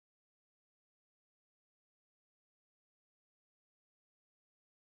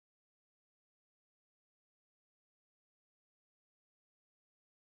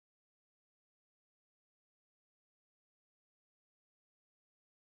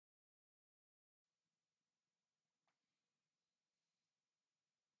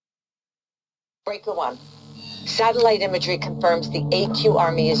Breaker 1. Satellite imagery confirms the AQ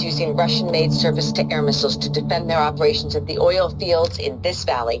Army is using Russian-made surface-to-air missiles to defend their operations at the oil fields in this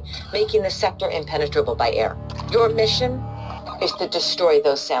valley, making the sector impenetrable by air. Your mission is to destroy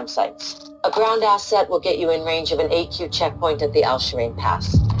those SAM sites. A ground asset will get you in range of an AQ checkpoint at the Al-Shireen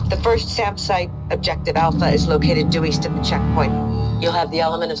Pass. The first SAM site, Objective Alpha, is located due east of the checkpoint. You'll have the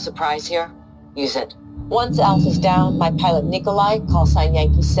element of surprise here. Use it. Once Alpha's down, my pilot Nikolai, call sign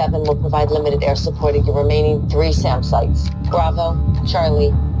Yankee 7, will provide limited air support at your remaining 3 SAM sites, Bravo,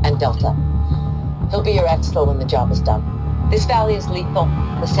 Charlie, and Delta. He'll be your exfil when the job is done. This valley is lethal.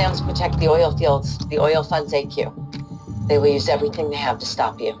 The SAMs protect the oil fields, the oil funds AQ. They will use everything they have to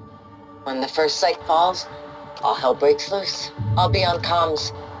stop you. When the first site falls, all hell breaks loose. I'll be on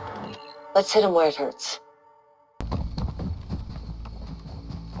comms. Let's hit him where it hurts.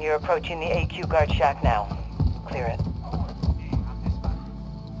 You're approaching the AQ guard shack now. Clear it.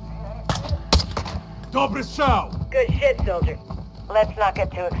 Dobry strzał! Good shit, soldier. Let's not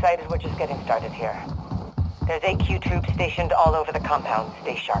get too excited, we're just getting started here. There's AQ troops stationed all over the compound.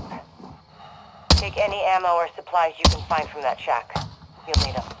 Stay sharp. Take any ammo or supplies you can find from that shack. You'll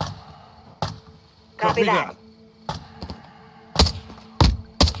need them. Copy that.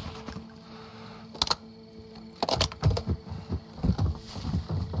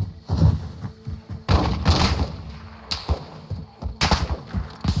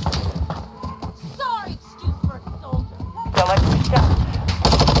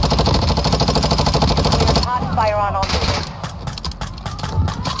 Fire on all units.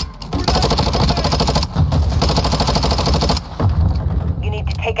 You need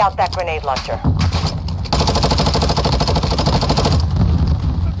to take out that grenade launcher.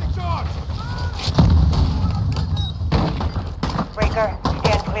 Breaker,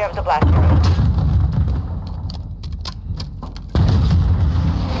 stand clear of the blaster room.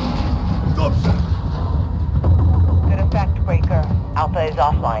 Good effect, Breaker. Alpha is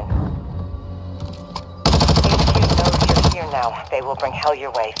offline. Now, they will bring hell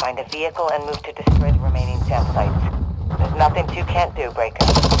your way. Find a vehicle and move to destroy the remaining SAM sites. There's nothing 2 can't do, Breaker.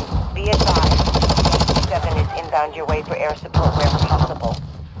 Be advised, 7 is inbound your way for air support where possible.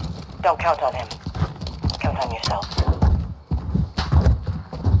 Don't count on him. Count on yourself.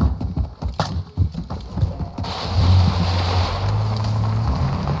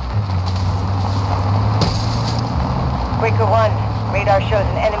 Breaker 1, radar shows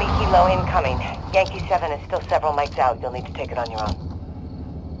an enemy helo incoming. Yankee 7 is still several mics out. You'll need to take it on your own.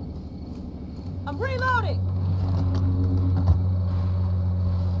 I'm reloading!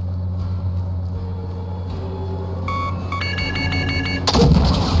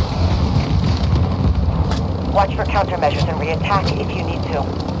 Watch for countermeasures and re-attack if you need to.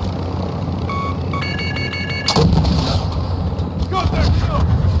 Go there, go!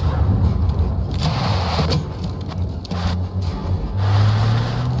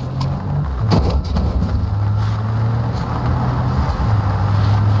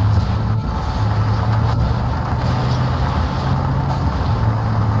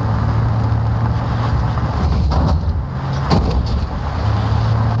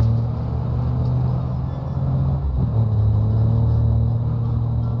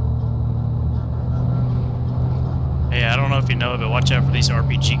 You know, but watch out for these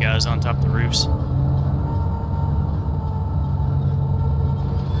RPG guys on top of the roofs.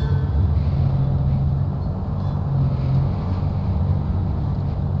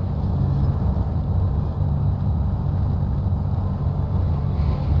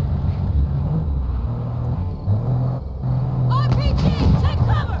 RPG, take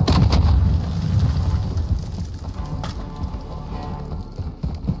cover!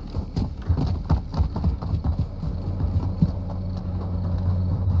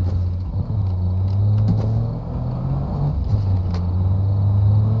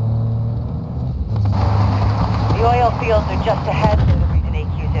 Fields are just ahead. They're the reason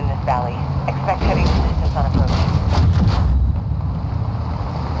AQ's in this valley. Expect heavy resistance on approach.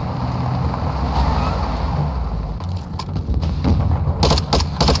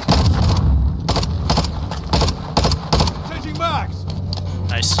 Changing mags!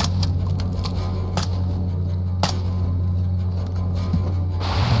 Nice.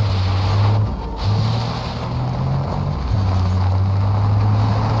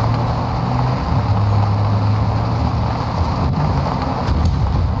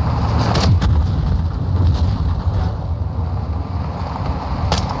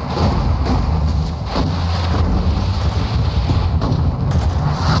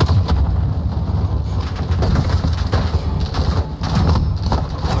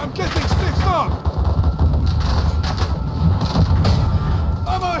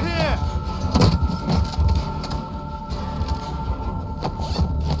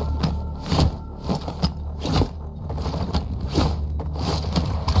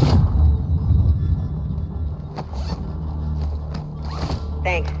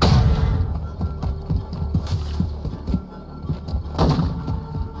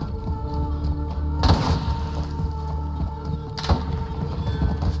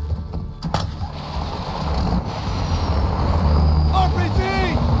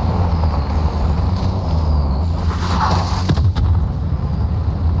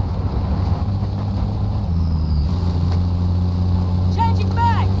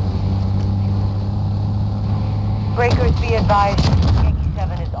 Breakers, be advised. Yankee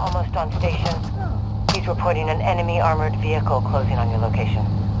 7 is almost on station. He's reporting an enemy armored vehicle closing on your location.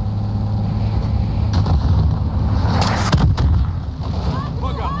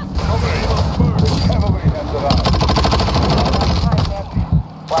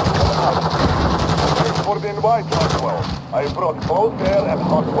 For the invite, Roswell. I brought both air and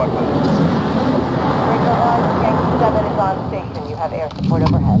hot weapons. Breaker 1, Yankee 7 is on station. You have air support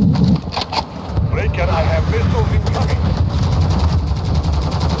overhead. Breaker, I have missiles incoming.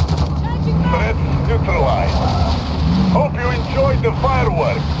 Threats neutralized. Hope you enjoyed the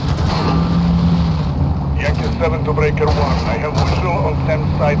fireworks. Yankee 7 to Breaker 1. I have visual on SAM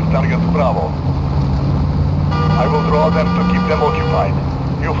site target Bravo. I will draw them to keep them occupied.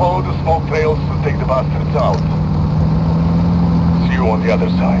 You follow the smoke trails to take the bastards out. See you on the other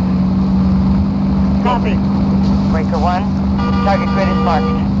side. Copy. Breaker 1, target grid is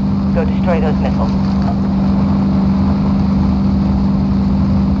marked. Go destroy those missiles.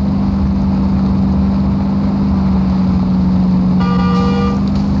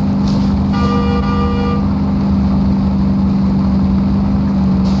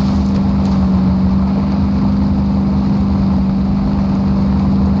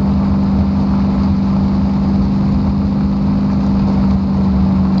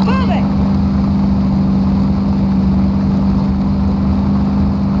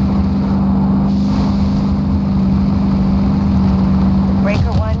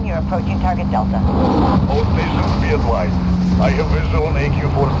 Approaching target Delta. All stations be advised. I have visual on AQ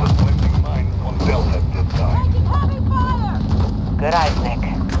forces planting mines on Delta at this time. Heavy fire! Good eyes, Nick.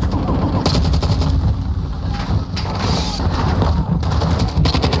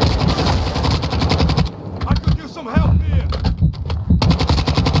 I could use some help here.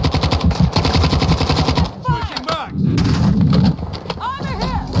 Switching mags. Armor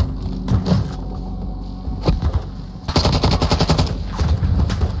here!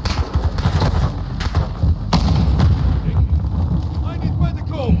 I need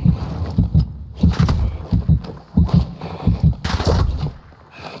medical.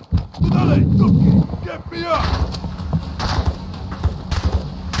 Dale, Cookie, get me up.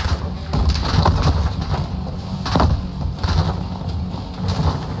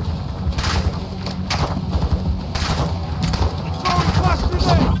 Throwing flash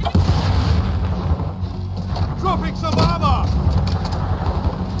grenade. Dropping some armor.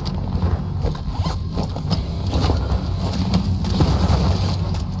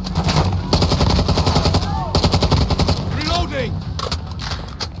 Reloading.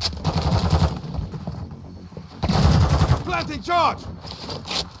 Planting charge.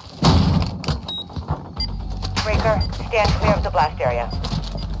 Breaker, stand clear of the blast area.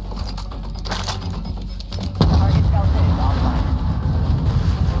 Target Delta is offline.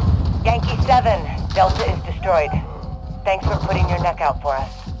 Yankee 7, Delta is destroyed. Thanks for putting your neck out for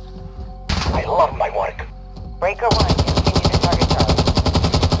us. I love my work. Breaker 1, continue to target Charlie.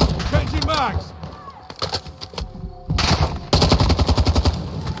 Changing mags.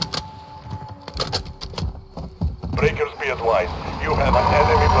 Breakers be advised. You have an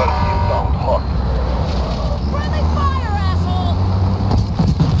enemy bird inbound hot. Friendly fire, asshole!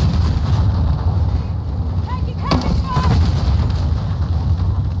 Taking heavy fire!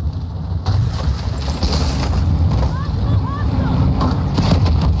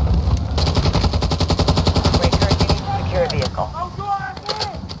 Breaker, you need to secure a vehicle.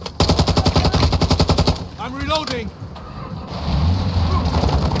 I'm reloading.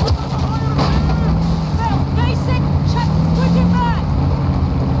 Basic, check, switching back!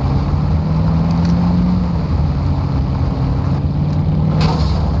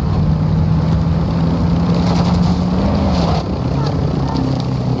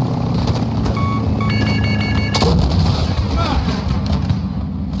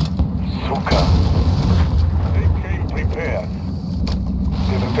 Suka. They came prepared.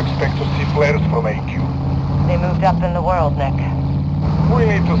 Didn't expect to see flares from AQ. They moved up in the world, Nick. We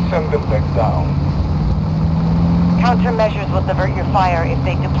need to send them back down. Countermeasures will divert your fire. If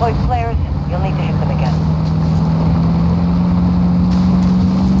they deploy flares, you'll need to hit them again.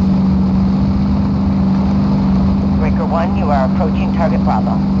 Breaker 1, you are approaching target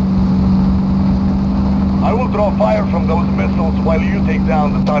Bravo. I will draw fire from those missiles while you take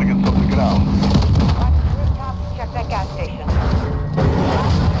down the targets of the ground. Check that gas station.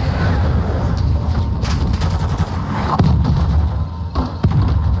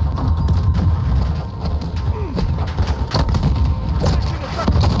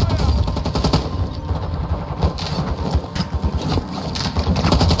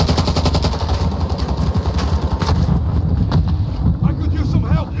 I could use some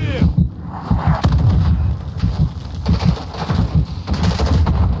help here.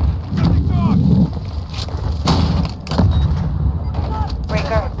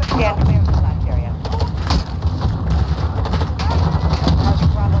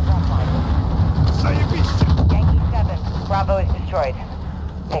 destroyed.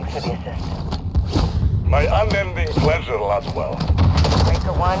 Thanks for the assist. My unending pleasure, Laswell.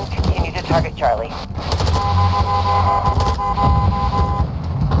 Breaker 1, continue to target Charlie.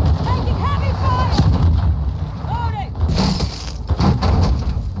 Taking heavy fire! Loading!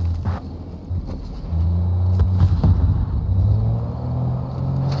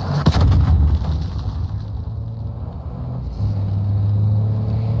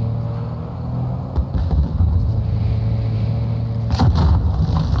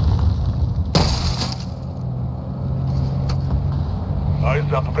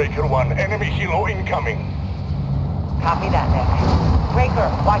 Eyes up, Breaker 1. Enemy helo incoming. Copy that, Nick. Breaker,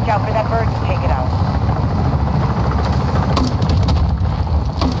 watch out for that bird and take it out.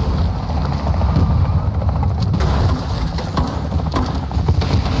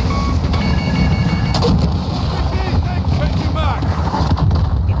 Changing back!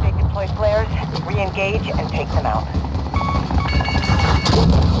 If they deploy flares, re-engage and take them out.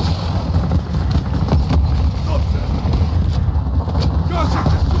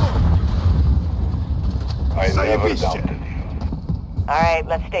 I never Zajebiście. doubted you. Alright,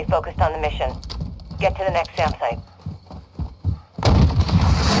 let's stay focused on the mission. Get to the next SAM site.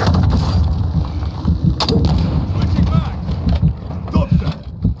 Switching back! Dobrze!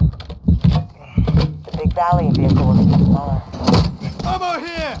 The big valley vehicle will make it smaller. Ammo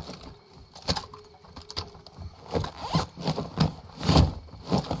here!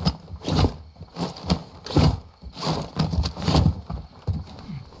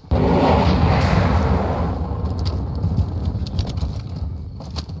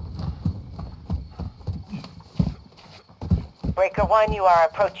 Breaker 1, you are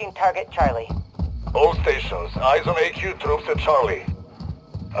approaching target Charlie. All stations, eyes on AQ troops at Charlie.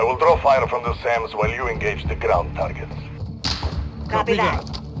 I will draw fire from the SAMs while you engage the ground targets. Copy that.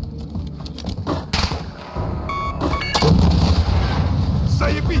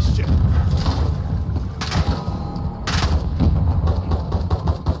 Zajebiście!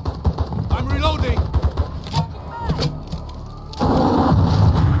 I'm reloading!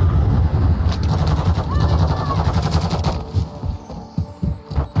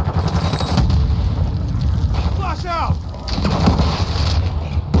 Flash out!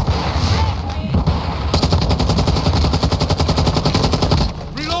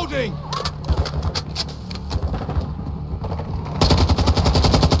 Reloading!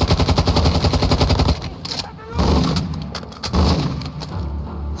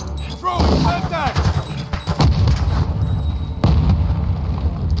 Throwing contact!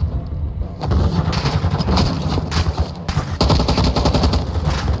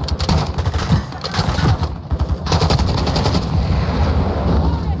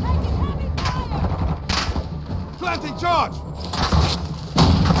 Planting charge!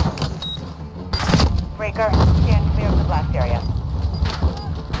 Breaker, stand clear of the blast area.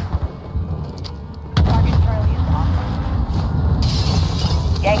 Target Charlie is off.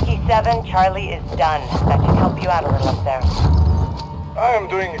 Yankee 7, Charlie is done. That should help you out a little up there. I am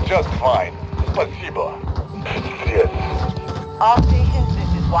doing just fine. Спасибо. Yes. All stations, this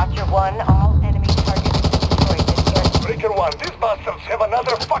is Watcher 1. All enemy targets destroyed this air. Breaker 1, these bastards have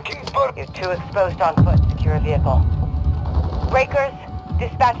another fucking bird. You're too exposed on foot. Secure a vehicle. Breakers,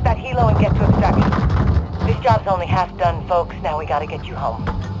 dispatch that helo and get to extraction. This job's only half done, folks. Now we gotta get you home.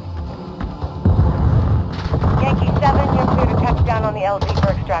 Yankee 7, you're clear to touch down on the LZ for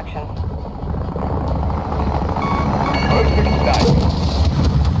extraction. Perfect time.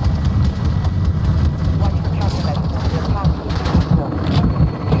 Watch for countermeasures. You're possibly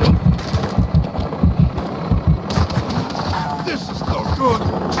This is no good!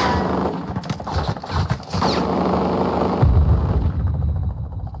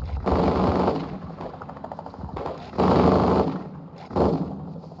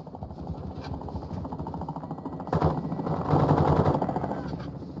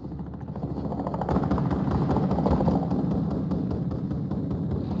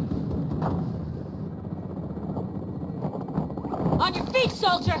 On your feet,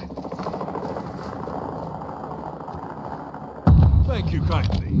 soldier! Thank you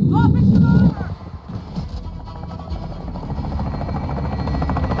kindly. Dropping some armor!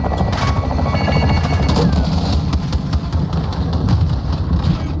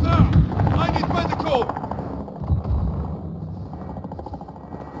 Now! I need medical!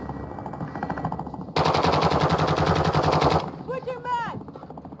 Quit your man!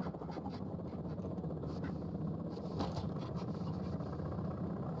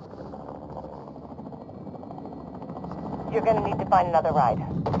 You're gonna need to find another ride.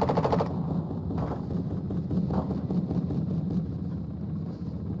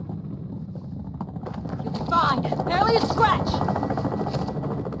 You'll be fine. Barely a scratch.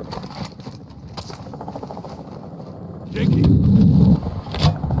 Yankee.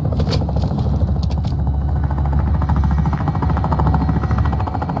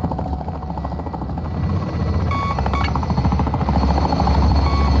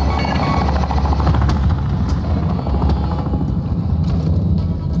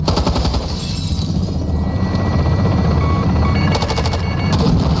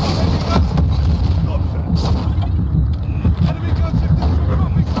 Enemy gunship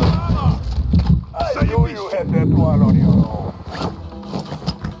dropping some armor. I knew you had that one on your own.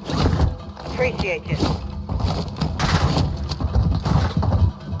 Appreciate you.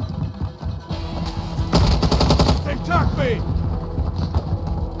 They attack me.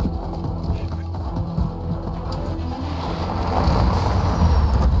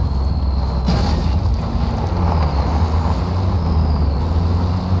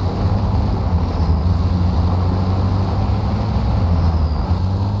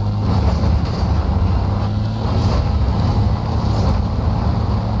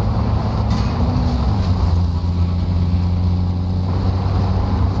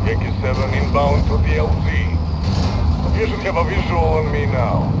 Yankee 7 inbound to the LZ. You should have a visual on me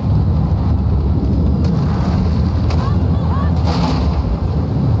now.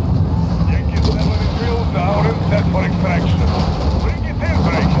 Yankee 7 is wheeled down and set for extraction. Bring it in,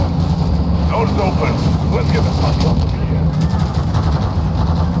 Draken. Doors open. Let's get the fuck out of here.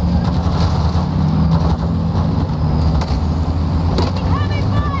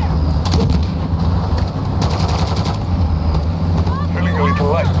 Feeling a little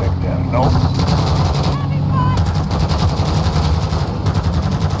light back there, no?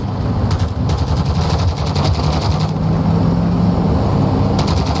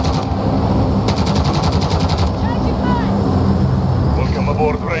 Welcome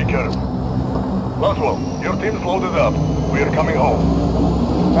aboard, Breaker. Laswell, your team's loaded up. We're coming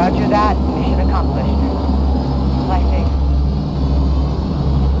home. Roger that. Mission accomplished.